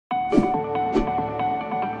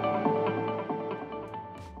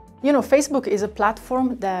You know, Facebook is a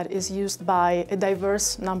platform that is used by a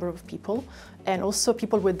diverse number of people, and also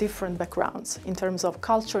people with different backgrounds in terms of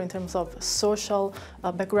culture, in terms of social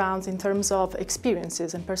backgrounds, in terms of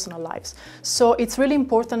experiences and personal lives. So it's really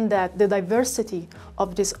important that the diversity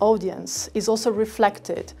of this audience is also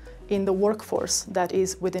reflected in the workforce that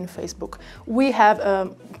is within Facebook. We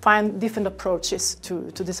have find different approaches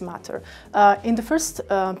to this matter. In the first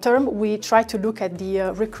term, we try to look at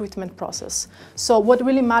the recruitment process. So what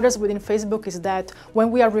really matters within Facebook is that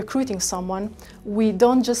when we are recruiting someone, we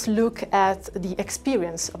don't just look at the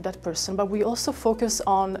experience of that person, but we also focus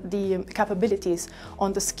on the capabilities,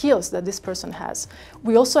 on the skills that this person has.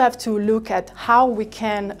 We also have to look at how we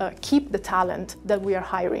can keep the talent that we are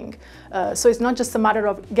hiring. So it's not just a matter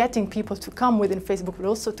of getting people to come within Facebook, but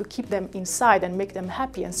also to keep them inside and make them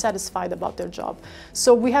happy and satisfied about their job.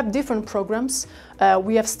 So we have different programs.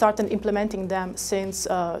 We have started implementing them since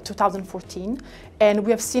 2014, and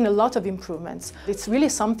we have seen a lot of improvements. It's really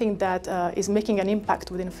something that is making an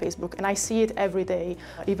impact within Facebook, and I see it every day,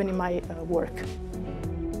 even in my work.